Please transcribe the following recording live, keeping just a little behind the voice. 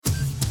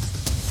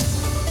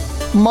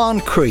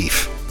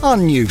Moncrief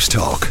on News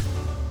Talk.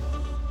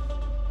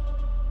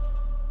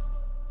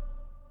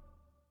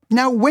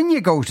 Now, when you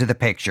go to the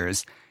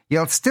pictures,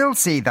 you'll still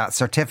see that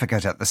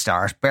certificate at the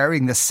start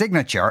bearing the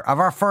signature of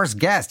our first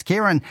guest.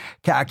 Ciarán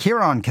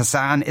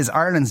Kissane is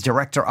Ireland's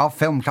Director of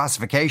Film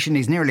Classification.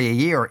 He's nearly a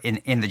year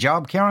in the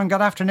job. Ciarán, good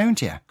afternoon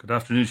to you. Good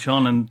afternoon,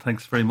 Sean, and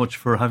thanks very much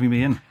for having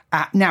me in.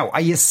 Now, I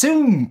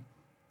assume,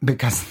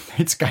 because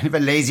it's kind of a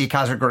lazy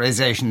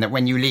categorisation, that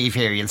when you leave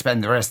here, you'll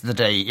spend the rest of the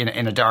day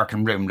in a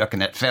darkened room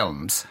looking at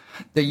films,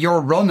 that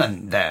you're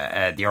running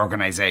the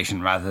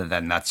organisation rather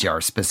than that's your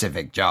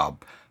specific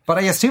job. But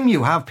I assume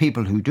you have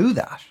people who do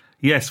that.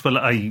 Yes, well,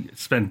 I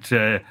spent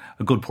a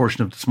good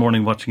portion of this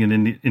morning watching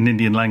an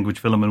Indian language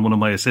film, and one of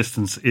my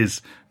assistants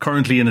is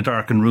currently in a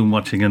darkened room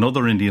watching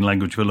another Indian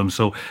language film.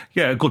 So,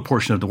 yeah, a good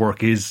portion of the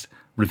work is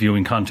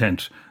reviewing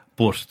content.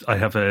 But I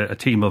have a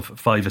team of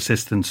 5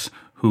 assistants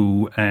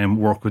who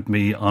work with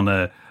me on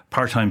a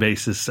part-time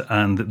basis,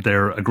 and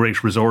they're a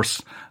great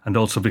resource. And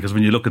also because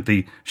when you look at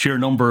the sheer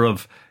number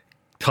of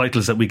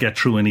titles that we get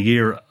through in a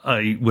year,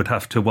 I would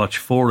have to watch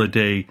 4 a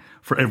day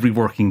for every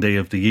working day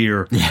of the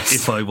year. Yes.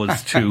 If I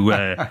was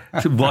to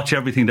watch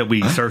everything that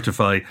we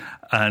certify.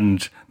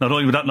 And not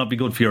only would that not be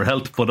good for your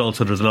health, but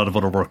also there's a lot of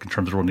other work in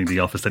terms of running the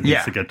office that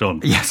needs to get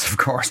done. Yes, of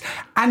course.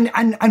 And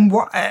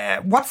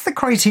what's the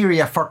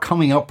criteria for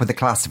coming up with a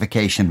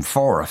classification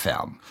for a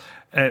film?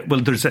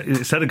 Well, there's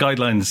a set of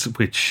guidelines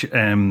which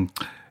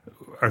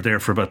are there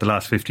for about the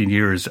last 15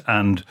 years,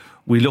 and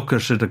we look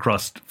at it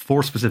across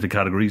 4 specific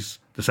categories: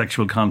 the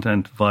sexual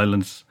content,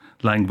 violence,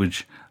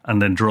 language, and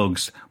then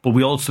drugs. But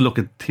we also look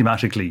at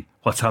thematically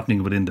what's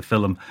happening within the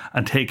film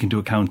and take into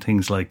account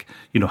things like,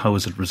 how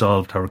is it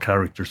resolved, how are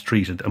characters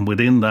treated, and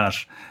within that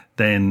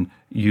then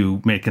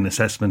you make an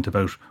assessment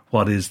about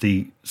what is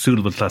the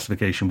suitable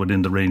classification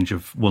within the range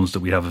of ones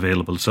that we have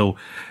available. So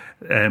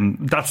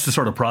that's the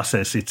sort of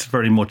process. It's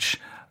very much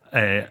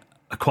a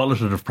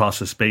qualitative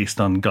process based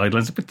on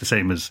guidelines, a bit the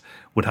same as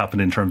would happen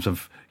in terms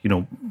of,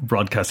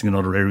 broadcasting in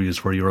other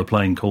areas where you're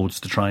applying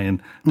codes to try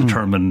and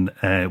determine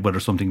whether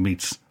something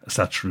meets a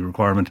statutory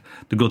requirement.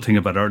 The good thing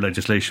about our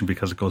legislation,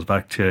 because it goes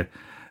back to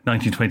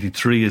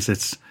 1923, is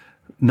it's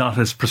not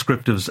as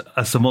prescriptive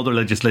as some other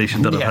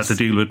legislation that I've had to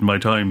deal with in my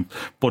time.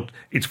 But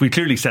we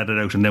clearly set it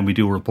out, and then we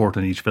do a report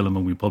on each film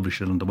and we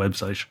publish it on the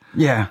website.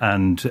 Yeah.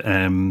 And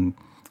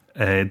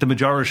the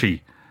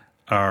majority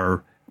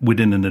are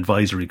within an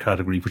advisory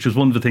category, which was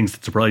one of the things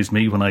that surprised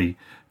me when I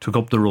took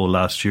up the role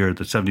last year,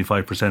 that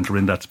 75% are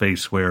in that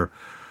space where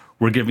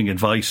we're giving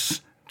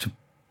advice to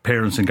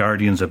parents and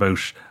guardians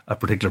about a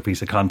particular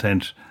piece of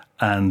content,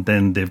 and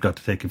then they've got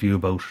to take a view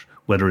about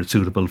whether it's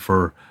suitable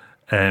for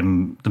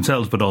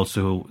themselves, but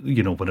also,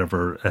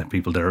 whatever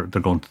people they're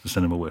going to the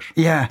cinema with.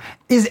 Yeah.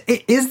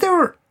 Is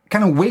there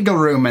kind of wiggle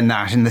room in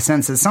that, in the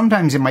sense that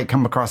sometimes you might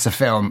come across a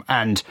film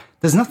and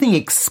there's nothing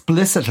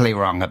explicitly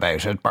wrong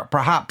about it, but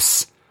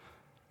perhaps...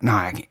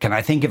 No, can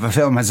I think of a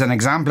film as an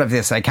example of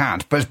this? I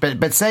can't.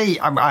 But say,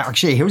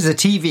 actually, here's a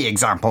TV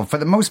example. For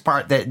the most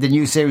part, the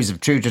new series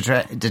of True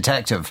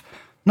Detective,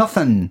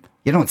 nothing,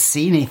 you don't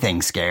see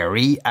anything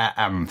scary.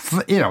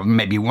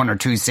 Maybe 1 or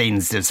 2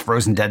 scenes, there's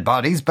frozen dead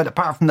bodies. But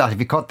apart from that, if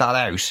you cut that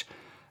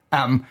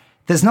out,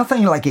 there's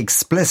nothing like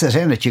explicit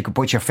in it you could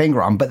put your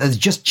finger on, but there's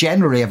just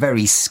generally a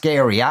very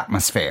scary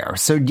atmosphere.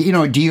 So,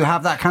 do you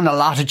have that kind of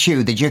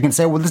latitude that you can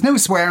say, well, there's no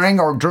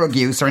swearing or drug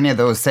use or any of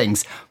those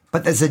things,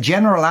 but there's a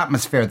general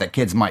atmosphere that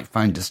kids might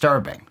find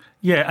disturbing?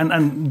 Yeah,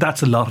 and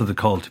that's a lot of the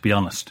call, to be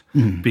honest,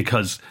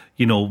 because,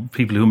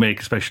 people who make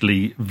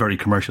especially very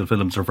commercial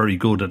films are very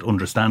good at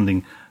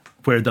understanding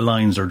where the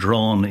lines are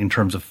drawn in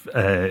terms of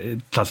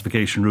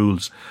classification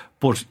rules.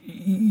 But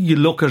you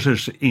look at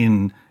it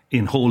in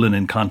whole and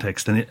in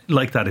context, and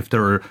like that, if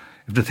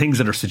the things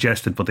that are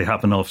suggested but they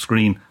happen off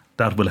screen,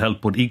 that will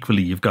help. But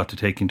equally, you've got to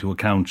take into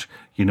account,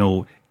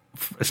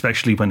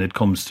 especially when it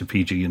comes to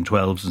PG and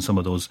 12s and some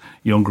of those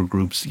younger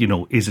groups,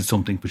 is it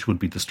something which would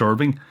be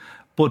disturbing?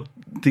 But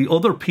the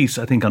other piece,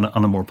 I think, on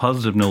a more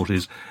positive note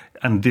is,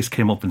 and this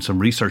came up in some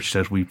research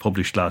that we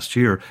published last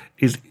year,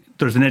 is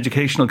there's an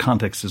educational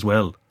context as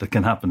well that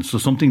can happen. So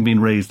something being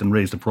raised and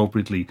raised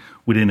appropriately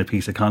within a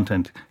piece of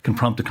content can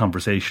prompt a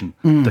conversation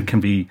that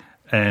can be,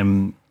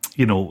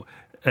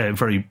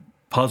 very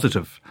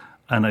positive.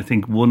 And I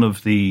think one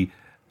of the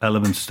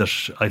elements that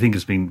I think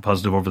has been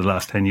positive over the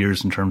last 10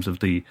 years in terms of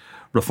the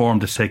reform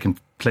that's taken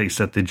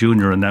place at the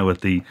junior and now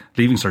at the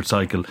Leaving Cert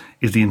cycle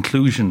is the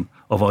inclusion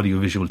of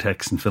audiovisual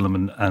text in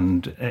film,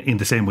 and in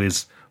the same way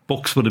as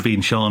books would have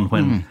been, Sean,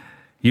 when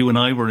you and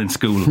I were in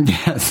school.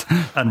 Yes.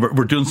 And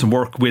we're doing some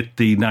work with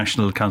the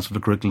National Council for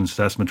Curriculum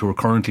Assessment, who are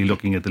currently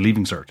looking at the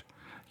Leaving Cert,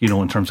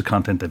 in terms of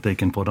content that they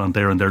can put on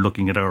there, and they're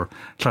looking at our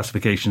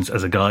classifications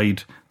as a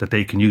guide that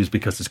they can use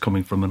because it's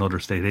coming from another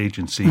state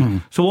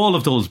agency. So all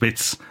of those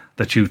bits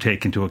that you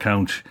take into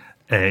account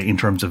in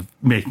terms of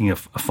making a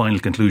final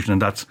conclusion,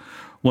 and that's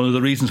one of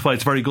the reasons why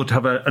it's very good to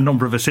have a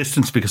number of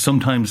assistants, because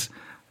sometimes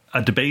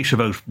a debate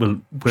about, where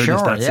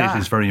does that sit,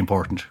 is very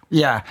important.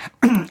 Yeah.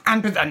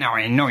 And now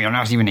I know you're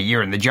not even a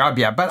year in the job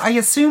yet, but I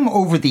assume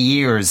over the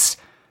years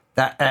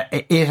that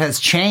it has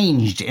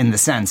changed in the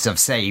sense of,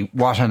 say,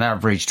 what an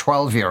average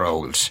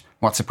 12-year-old,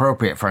 what's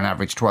appropriate for an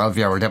average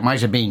 12-year-old. It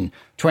might have been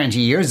 20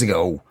 years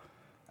ago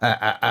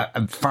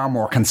a far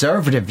more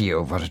conservative view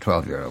of what a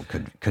 12-year-old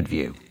could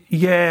view.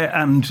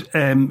 Yeah, and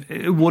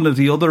one of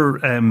the other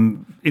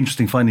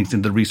interesting findings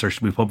in the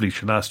research we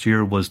published last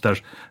year was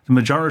that the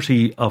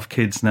majority of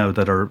kids now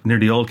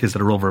nearly all kids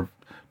that are over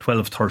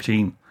 12,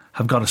 13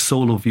 have got a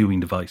solo viewing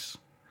device.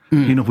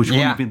 Which wouldn't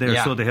have been there.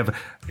 Yeah. So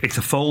it's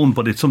a phone,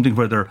 but it's something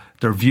where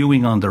they're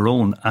viewing on their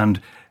own.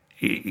 And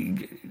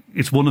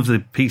it's one of the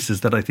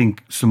pieces that I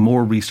think some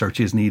more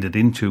research is needed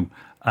into.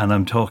 And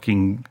I'm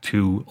talking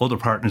to other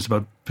partners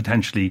about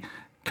potentially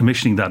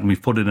commissioning that, and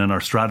we've put it in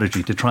our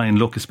strategy to try and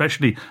look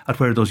especially at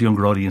where those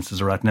younger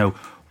audiences are at now.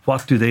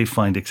 What do they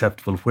find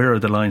acceptable? Where are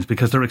the lines?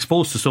 Because they're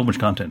exposed to so much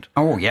content.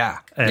 Oh, yeah.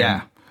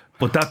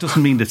 But that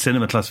doesn't mean that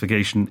cinema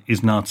classification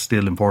is not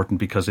still important,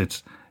 because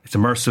it's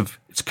immersive,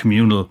 it's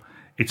communal,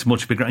 it's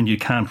much bigger, and you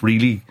can't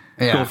really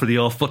go for the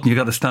off button. You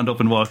got to stand up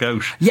and walk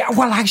out. Yeah,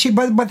 well, actually,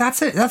 but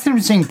that's an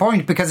interesting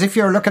point, because if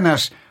you're looking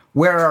at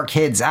where are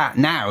kids at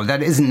now,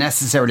 that isn't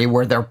necessarily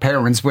where their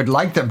parents would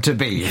like them to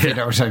be, if you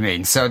know what I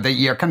mean. So that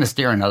you're kind of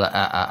steering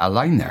a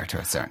line there to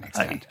a certain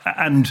extent.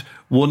 And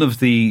one of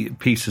the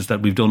pieces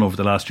that we've done over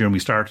the last year, and we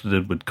started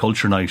it with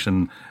Culture Night,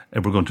 and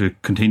we're going to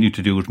continue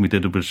to do it, and we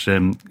did it with,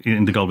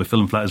 in the Galway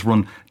Film Flat, is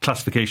run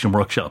classification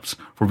workshops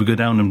where we go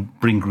down and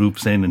bring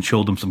groups in and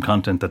show them some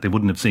content that they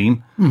wouldn't have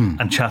seen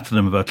and chat to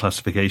them about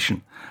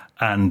classification.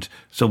 And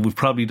so we've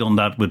probably done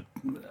that with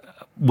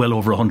well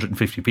over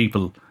 150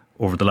 people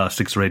over the last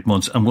 6 or 8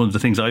 months. And one of the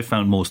things I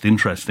found most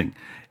interesting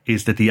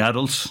is that the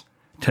adults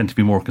tend to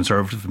be more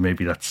conservative, and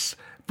maybe that's...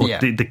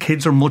 But the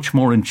kids are much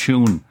more in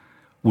tune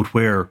with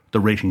where the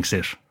ratings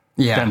sit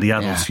than the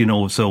adults,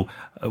 So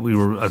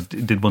I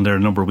did one there a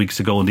number of weeks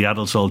ago, and the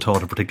adults all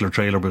thought a particular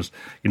trailer was,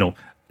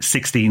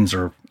 16s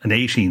or an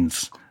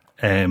 18s.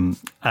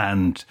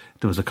 And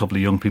there was a couple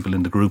of young people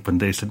in the group, and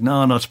they said,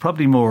 no, it's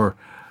probably more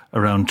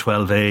around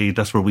 12A,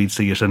 that's where we'd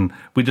see it. And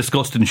we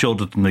discussed it and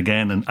showed it to them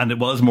again, and it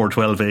was more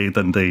 12A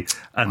than the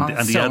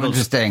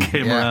adults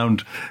came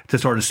around to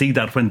sort of see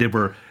that when they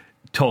were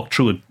talked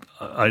through it.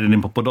 I had an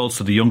input, but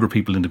also the younger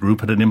people in the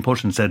group had an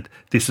input and said,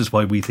 this is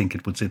why we think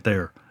it would sit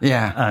there.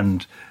 Yeah.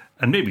 And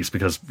maybe it's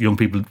because young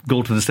people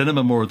go to the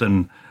cinema more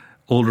than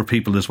older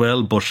people as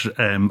well, but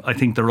I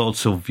think they're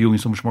also viewing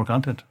so much more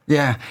content.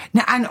 Yeah.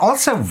 Now, and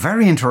also,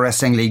 very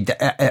interestingly,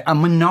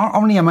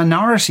 only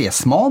a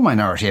small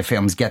minority of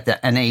films get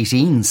an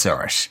 18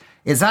 cert.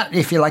 Is that,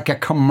 if you like, a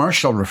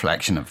commercial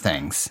reflection of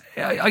things?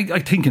 I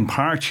think in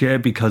part,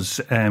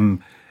 because,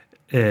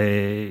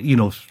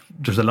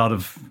 there's a lot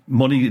of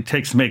money it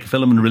takes to make a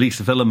film and release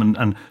a film,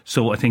 and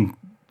so I think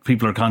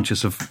people are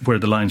conscious of where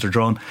the lines are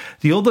drawn.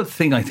 The other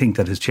thing I think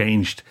that has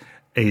changed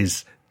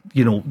is,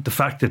 the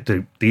fact that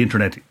the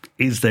internet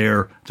is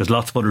there. There's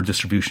lots of other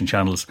distribution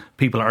channels.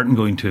 People aren't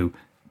going to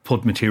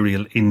put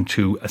material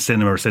into a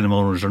cinema, or cinema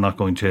owners are not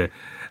going to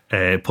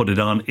put it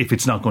on if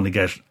it's not going to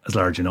get as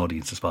large an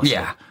audience as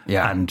possible.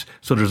 Yeah. And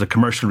so there's a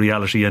commercial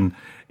reality, and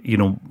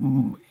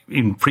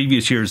in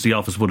previous years the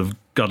office would have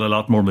got a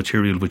lot more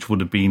material which would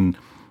have been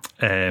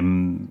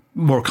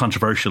more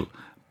controversial.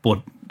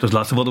 But there's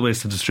lots of other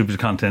ways to distribute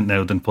content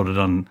now than put it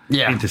on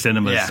into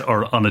cinemas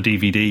or on a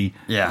DVD.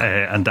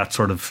 And that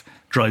sort of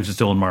drives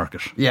its own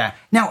market. Yeah.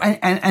 Now,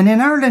 and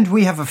in Ireland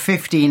we have a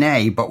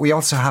 15A, but we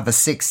also have a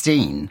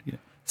 16. Yeah.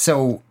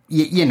 So,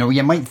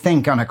 you might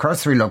think on a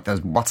cursory look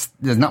there's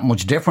not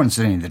much difference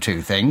between the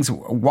two things.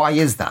 Why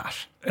is that?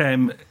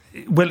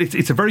 Well,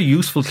 it's a very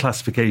useful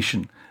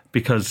classification,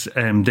 because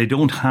they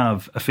don't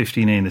have a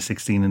 15A and a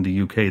 16 in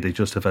the UK. They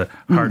just have a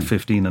hard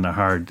 15 and a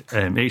hard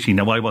 18.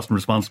 Now, I wasn't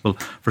responsible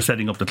for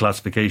setting up the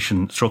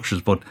classification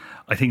structures, but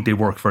I think they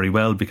work very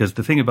well, because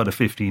the thing about a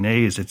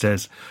 15A is it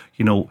says,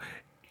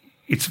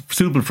 it's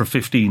suitable for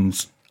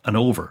 15s and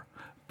over,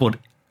 but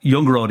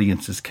younger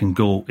audiences can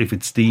go if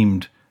it's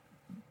deemed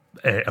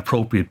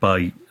appropriate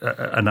by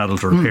an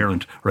adult or a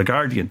parent or a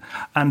guardian.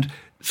 And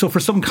so for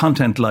some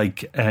content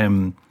like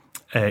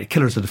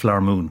Killers of the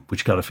Flower Moon,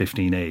 which got a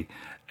 15A,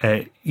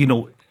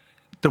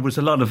 there was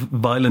a lot of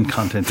violent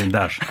content in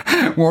that.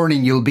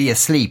 Warning, you'll be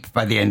asleep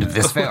by the end of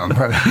this film.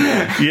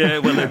 Yeah,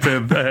 well,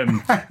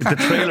 the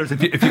trailers,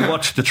 if you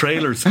watch the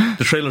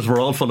trailers were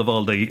all full of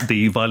all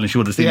the violence. You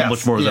would have seen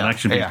much more than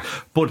action. Yeah.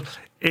 But,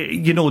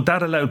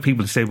 that allowed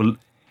people to say, well,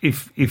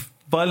 if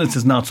violence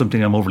is not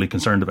something I'm overly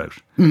concerned about,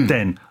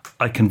 then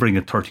I can bring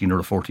a 13 or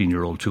a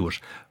 14-year-old to it.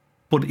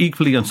 But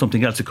equally on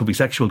something else, it could be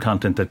sexual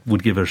content that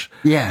would give it,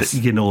 the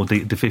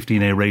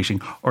 15A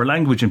rating, or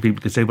language, and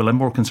people could say, well, I'm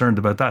more concerned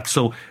about that.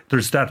 So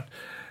there's that.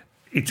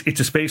 It's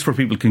a space where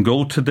people can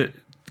go to the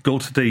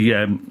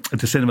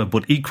cinema,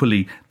 but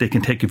equally they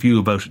can take a view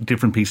about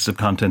different pieces of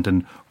content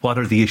and what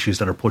are the issues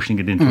that are pushing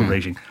it into a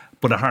rating.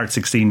 But a hard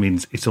 16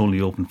 means it's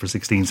only open for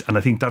 16s, and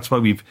I think that's why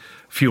we've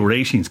fewer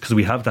 18s, because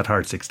we have that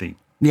hard 16.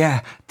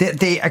 Yeah.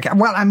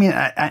 Well, I mean,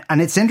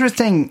 and it's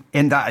interesting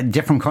in that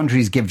different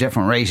countries give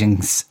different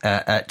ratings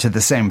to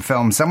the same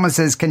film. Someone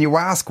says, can you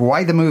ask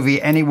why the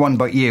movie Anyone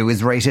But You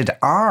is rated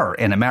R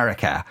in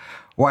America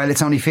while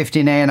it's only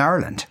 15A in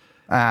Ireland?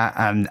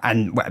 And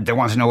they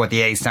want to know what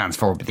the A stands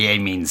for, but the A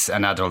means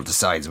an adult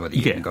decides whether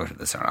you can go to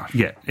this or not.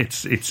 Yeah,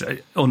 it's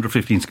under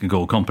 15s can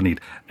go accompanied.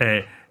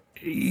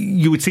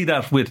 You would see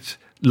that with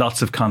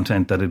lots of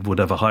content that it would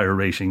have a higher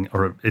rating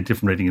or a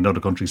different rating in other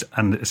countries,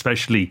 and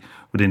especially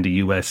within the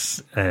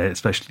US,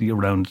 especially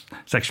around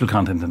sexual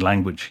content and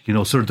language.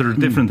 So there are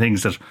different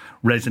things that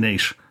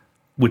resonate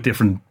with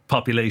different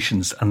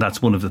populations, and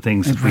that's one of the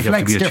things that we have to be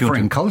attuned to. It reflects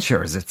differing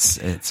cultures.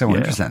 It's so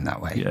interesting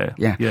that way.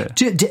 Yeah.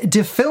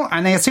 Do film,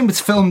 and I assume it's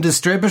film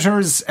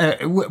distributors,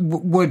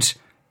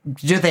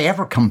 do they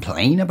ever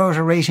complain about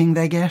a rating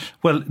they get?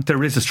 Well,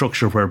 there is a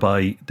structure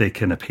whereby they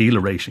can appeal a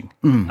rating,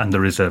 and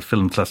there is a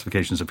film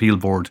classifications appeal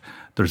board.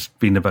 There's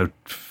been about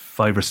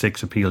 5 or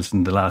 6 appeals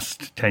in the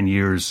last 10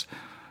 years.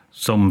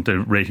 Some the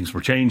ratings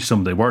were changed,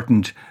 some they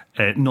weren't.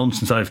 None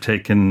since I've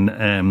taken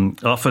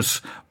office.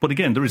 But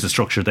again, there is a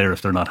structure there.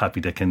 If they're not happy,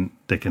 they can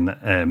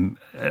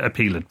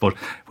appeal it. But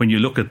when you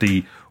look at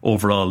the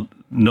overall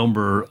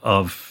number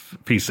of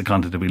pieces of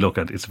content that we look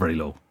at, it's very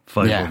low,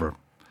 5 over.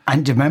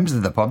 And do members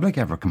of the public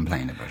ever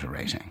complain about a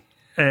rating?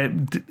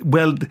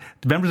 Well, the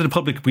members of the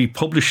public, we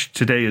published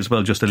today as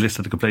well just a list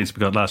of the complaints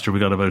we got last year. We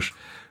got about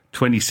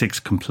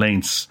 26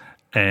 complaints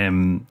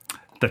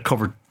that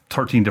covered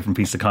 13 different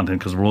pieces of content,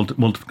 because there were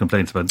multiple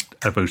complaints about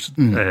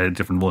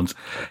different ones.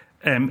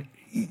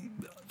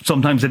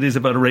 Sometimes it is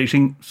about a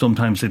rating.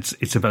 Sometimes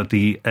it's about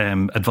the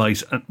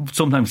advice.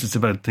 Sometimes it's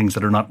about things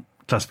that are not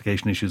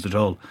classification issues at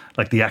all,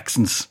 like the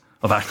accents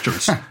of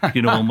actors,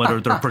 and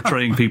whether they're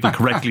portraying people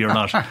correctly or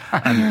not.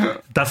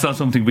 And that's not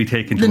something we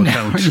take into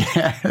account.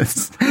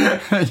 Yes.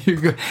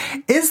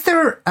 Is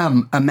there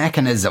a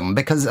mechanism?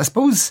 Because I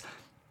suppose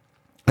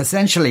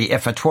essentially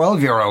if a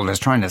 12-year-old is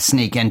trying to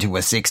sneak into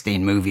a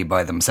 16 movie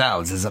by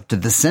themselves, it's up to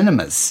the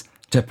cinemas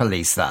to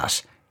police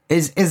that.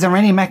 Is there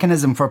any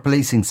mechanism for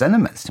policing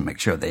cinemas to make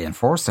sure they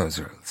enforce those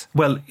rules?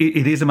 Well,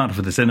 it is a matter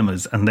for the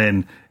cinemas, and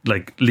then,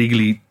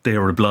 legally, they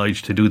are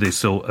obliged to do this.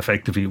 So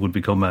effectively, it would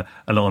become a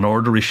law and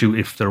order issue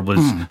if there was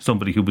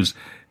somebody who was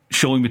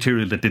showing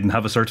material that didn't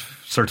have a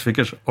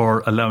certificate,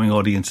 or allowing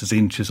audiences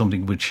into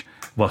something which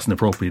wasn't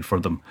appropriate for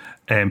them.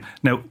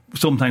 Now,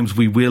 sometimes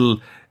we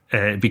will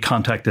be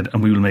contacted,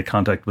 and we will make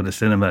contact with a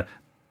cinema,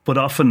 but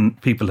often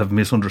people have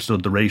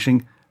misunderstood the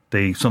rating.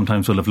 They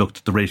sometimes will have looked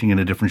at the rating in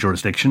a different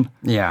jurisdiction.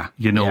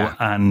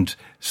 And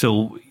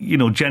so,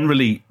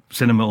 generally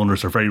cinema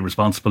owners are very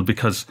responsible,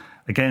 because,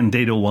 again,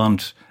 they don't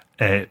want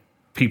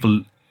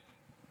people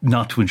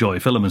not to enjoy a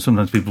film. And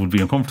sometimes people would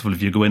be uncomfortable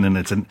if you go in and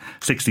it's a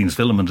 16s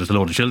film and there's a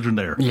load of children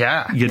there.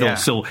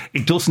 So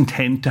it doesn't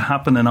tend to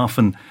happen, and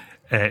often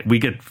we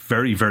get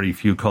very, very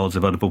few calls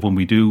about it. But when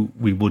we do,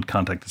 we would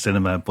contact the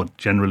cinema. But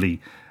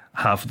generally,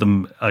 half of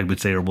them, I would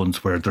say, are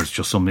ones where there's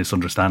just some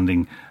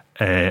misunderstanding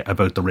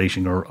about the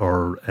rating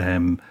or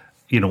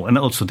and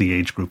also the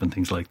age group and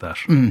things like that.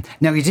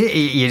 Now, you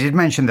did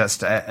mention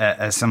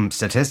that some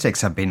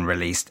statistics have been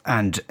released,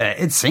 and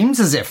it seems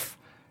as if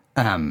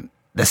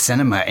the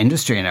cinema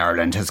industry in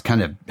Ireland has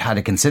kind of had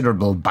a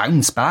considerable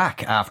bounce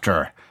back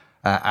after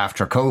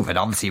COVID.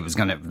 Obviously,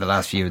 the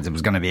last few years, it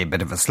was going to be a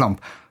bit of a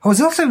slump. I was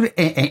also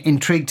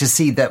intrigued to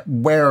see that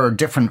where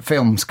different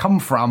films come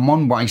from,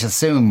 one might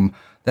assume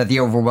that the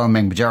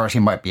overwhelming majority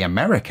might be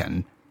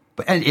American.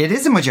 And it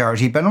is a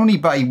majority, but only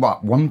by,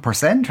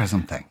 1% or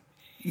something?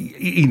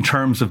 In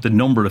terms of the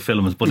number of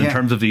films, but in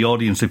terms of the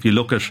audience, if you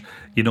look at,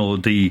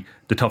 the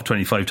top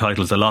 25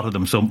 titles, a lot of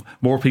them, so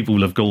more people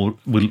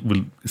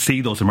will see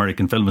those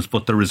American films,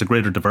 but there is a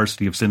greater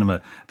diversity of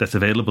cinema that's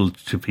available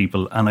to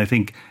people. And I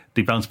think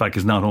the bounce back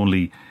is not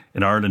only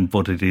in Ireland,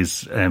 but it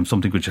is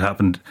something which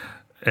happened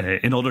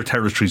in other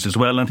territories as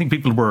well. I think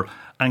people were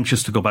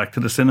anxious to go back to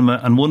the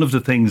cinema. And one of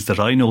the things that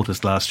I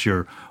noticed last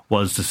year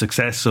was the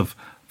success of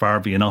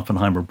Barbie and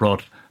Oppenheimer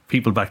brought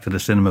people back to the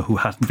cinema who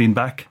hadn't been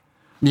back.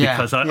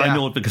 Because I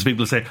know it, because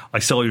people say, I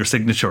saw your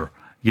signature,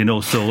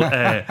 so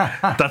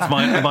that's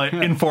my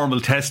informal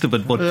test of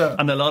it. But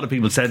and a lot of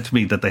people said to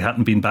me that they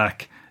hadn't been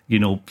back,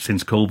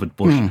 since COVID.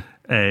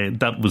 But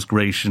that was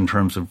great in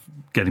terms of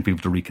getting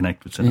people to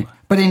reconnect with cinema.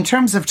 But in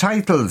terms of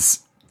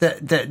titles,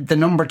 the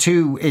number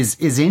 2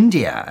 is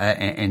India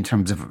in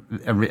terms of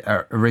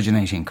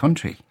originating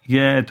country.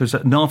 Yeah, there's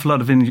an awful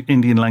lot of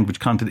Indian language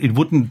content. It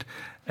wouldn't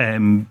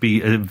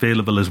be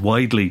available as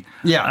widely.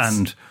 Yes.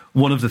 And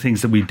one of the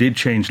things that we did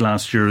change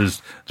last year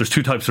is there's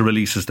 2 types of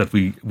releases that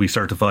we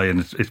certify,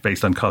 and it's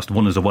based on cost.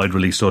 One is a wide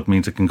release, so it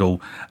means it can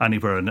go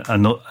anywhere, and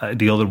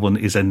the other one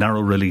is a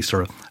narrow release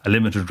or a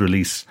limited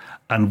release.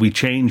 And we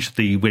changed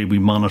the way we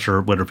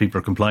monitor whether people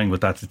are complying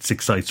with that. It's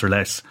 6 sites or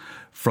less,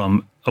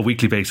 from a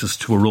weekly basis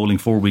to a rolling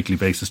 4-weekly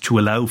basis, to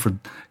allow for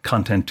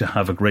content to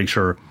have a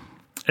greater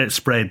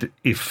spread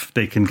if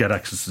they can get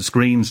access to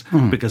screens.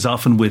 Because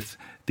often with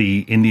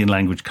the Indian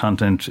language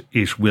content,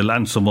 it will,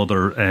 and some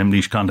other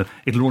niche content,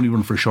 it'll only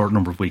run for a short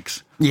number of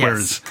weeks. Yes.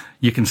 Whereas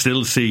you can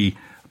still see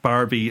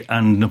Barbie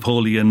and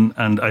Napoleon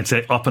and I'd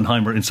say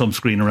Oppenheimer in some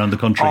screen around the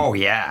country. Oh,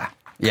 yeah.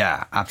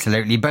 Yeah,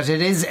 absolutely. But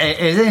it is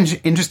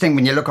interesting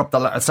when you look up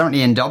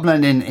certainly in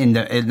Dublin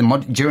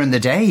during the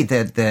day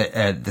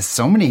there's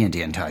so many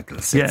Indian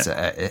titles.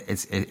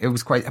 It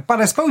was quite.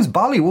 But I suppose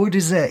Bollywood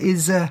is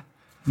a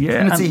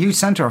huge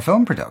centre of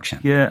film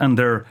production. Yeah, and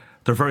they're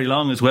very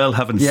long as well.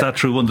 Having sat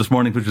through one this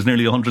morning, which was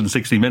nearly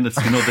 160 minutes,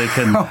 they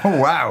can. Oh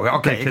wow!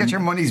 Okay, you get your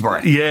money's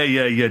worth.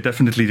 Yeah,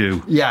 definitely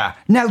do. Yeah.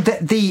 Now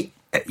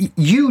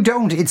you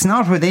don't. It's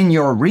not within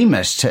your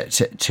remit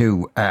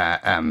to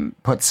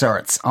put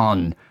certs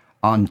on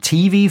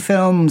TV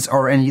films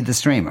or any of the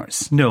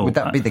streamers. No, would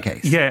that be the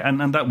case? Yeah,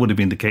 and that would have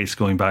been the case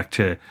going back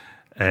to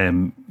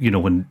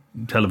when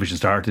television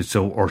started.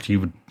 So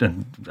RTÉ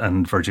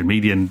and Virgin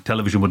Media and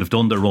television would have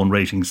done their own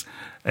ratings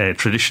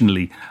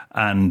traditionally,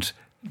 and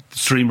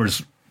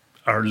streamers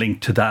are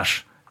linked to that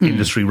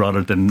industry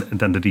rather than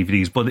the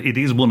DVDs. But it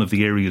is one of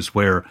the areas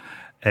where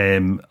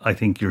I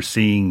think you're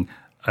seeing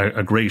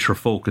a greater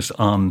focus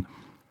on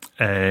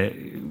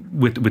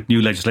with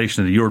new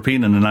legislation at the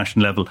European and the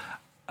national level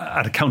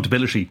at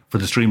accountability for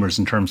the streamers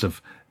in terms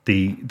of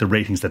the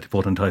ratings that they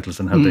put on titles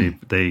and how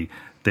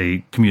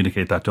they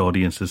communicate that to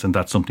audiences, and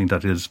that's something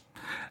that is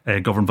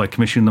governed by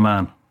Commission in the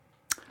Man.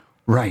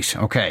 Right.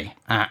 Okay.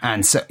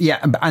 And so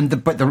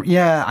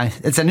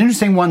it's an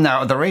interesting one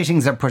now. The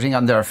ratings they're putting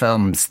on their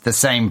films the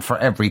same for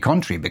every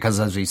country because,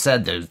 as we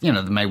said,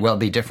 there may well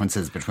be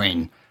differences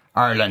between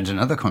Ireland and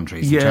other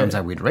countries in terms of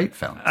how we'd rate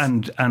films.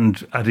 And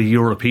at a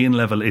European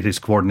level, it is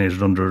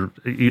coordinated under,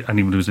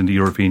 anyone who's in the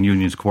European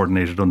Union is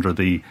coordinated under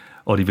the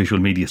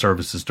Audiovisual Media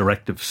Services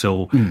Directive.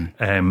 So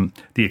the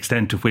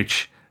extent to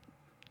which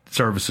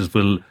services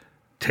will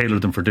tailor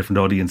them for different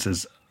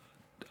audiences,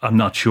 I'm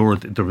not sure.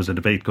 There was a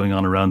debate going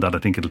on around that. I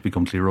think it'll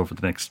become clear over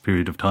the next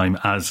period of time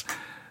as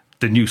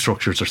the new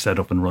structures are set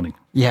up and running.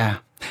 Yeah.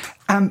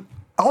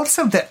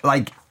 Also,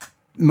 that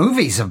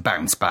movies have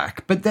bounced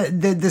back, but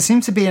there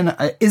seems to be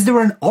is there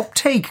an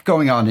uptake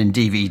going on in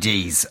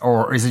DVDs,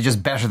 or is it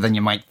just better than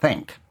you might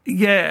think?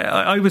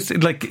 Yeah,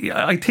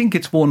 I think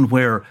it's one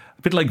where,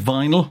 a bit like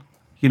vinyl,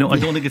 I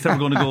don't think it's ever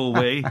going to go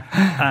away.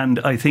 And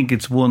I think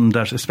it's one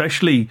that,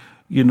 especially,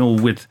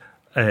 with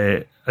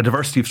a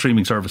diversity of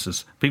streaming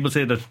services, people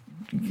say that,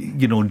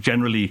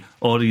 generally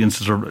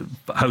audiences or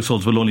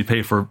households will only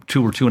pay for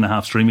 2 or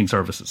 2.5 streaming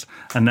services.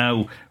 And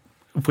now,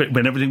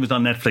 when everything was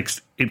on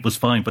Netflix, it was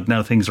fine, but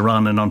now things are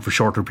on and on for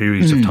shorter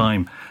periods of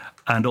time.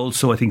 And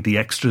also, I think the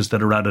extras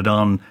that are added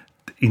on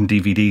in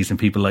DVDs, and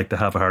people like to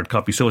have a hard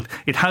copy. So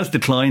it has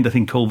declined. I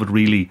think COVID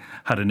really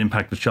had an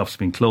impact with shops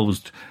being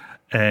closed.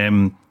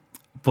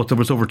 But there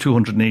was over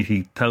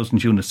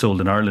 280,000 units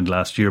sold in Ireland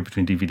last year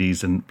between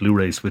DVDs and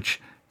Blu-rays,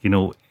 which,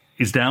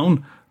 is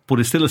down, but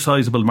it's still a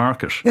sizable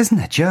market. Isn't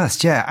it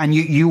just? Yeah. And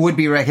you would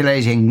be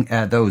regulating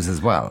those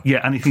as well?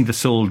 Yeah, anything that's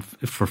sold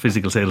for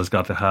physical sale has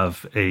got to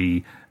have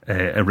a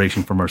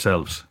rating from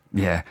ourselves.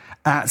 Yeah.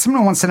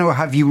 Someone wants to know,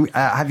 have you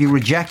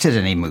rejected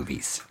any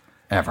movies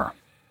ever?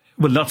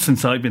 Well, not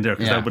since I've been there,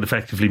 because that would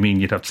effectively mean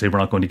you'd have to say we're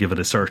not going to give it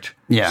a cert.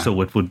 Yeah.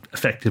 So it would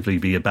effectively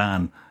be a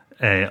ban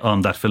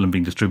on that film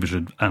being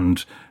distributed.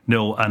 And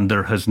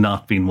there has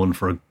not been one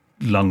for a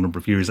long number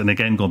of years. And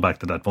again, going back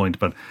to that point,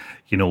 but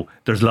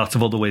there's lots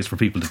of other ways for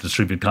people to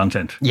distribute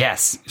content.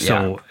 Yes.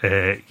 So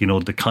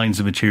the kinds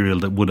of material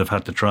that would have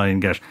had to try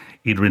and get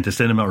either into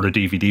cinema or a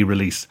DVD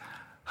release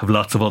have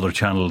lots of other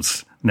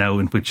channels now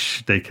in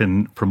which they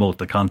can promote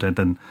the content,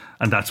 and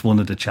that's one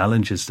of the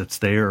challenges that's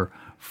there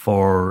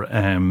for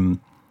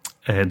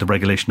the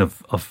regulation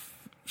of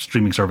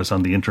streaming service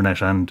on the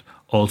internet and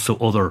also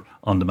other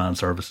on-demand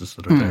services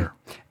that are there.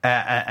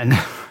 And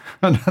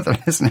another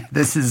listener,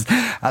 this is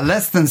a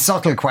less than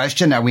subtle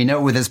question. Now, we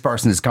know where this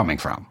person is coming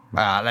from.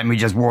 Let me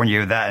just warn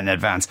you that in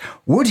advance.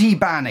 Would he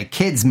ban a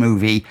kids'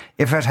 movie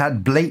if it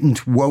had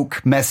blatant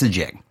woke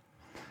messaging?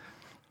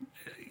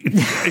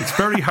 It's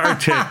very hard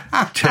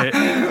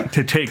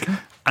to take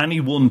any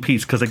one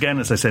piece, because again,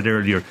 as I said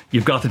earlier,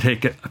 you've got to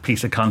take a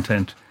piece of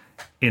content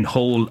in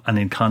whole and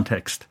in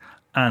context,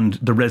 and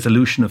the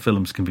resolution of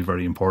films can be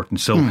very important.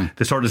 So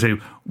they sort of say,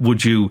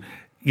 would you,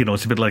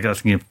 it's a bit like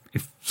asking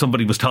if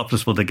somebody was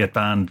topless, will they get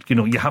banned?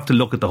 You have to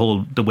look at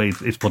the way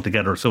it's put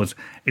together. So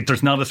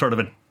there's not a sort of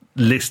a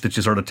list that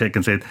you sort of take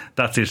and say,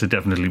 that's it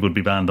definitely would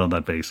be banned on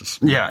that basis.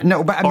 Yeah,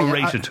 no, but I mean, or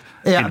rated.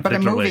 But a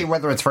movie,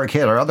 whether it's for a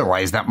kid or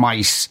otherwise, that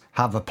might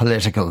have a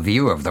political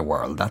view of the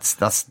world.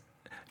 That's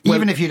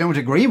even if you don't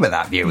agree with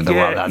that view of the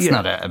world, that's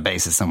not a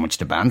basis on which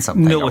to ban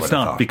something. No, it's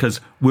not,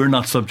 because we're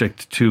not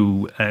subject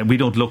to, we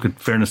don't look at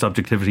fairness,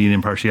 objectivity and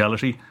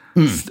impartiality,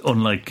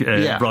 unlike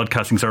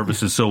broadcasting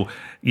services. So,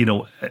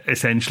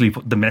 essentially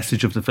the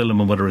message of the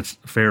film and whether it's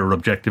fair or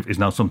objective is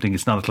not something,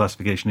 it's not a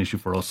classification issue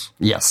for us.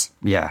 Yes,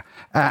 yeah.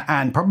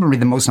 And probably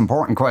the most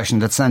important question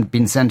that's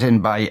been sent in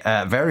by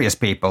various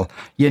people.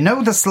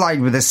 The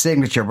slide with his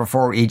signature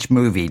before each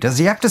movie. Does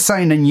he have to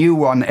sign a new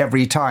one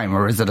every time,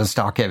 or is it a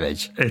stock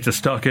image? It's a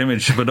stock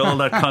image, but all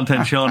that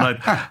content, Sean,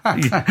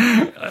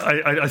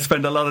 I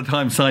spend a lot of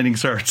time signing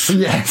certs.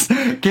 Yes.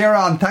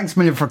 Ciarán, thanks a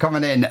million for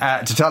coming in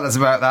to tell us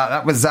about that.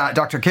 That was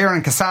Dr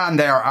Ciarán Kissane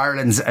there,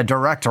 Ireland's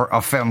Director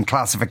of Film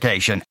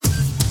Classification.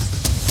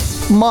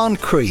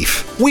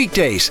 Moncrief,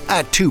 weekdays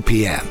at 2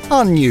 p.m.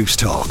 on News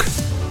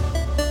Talk.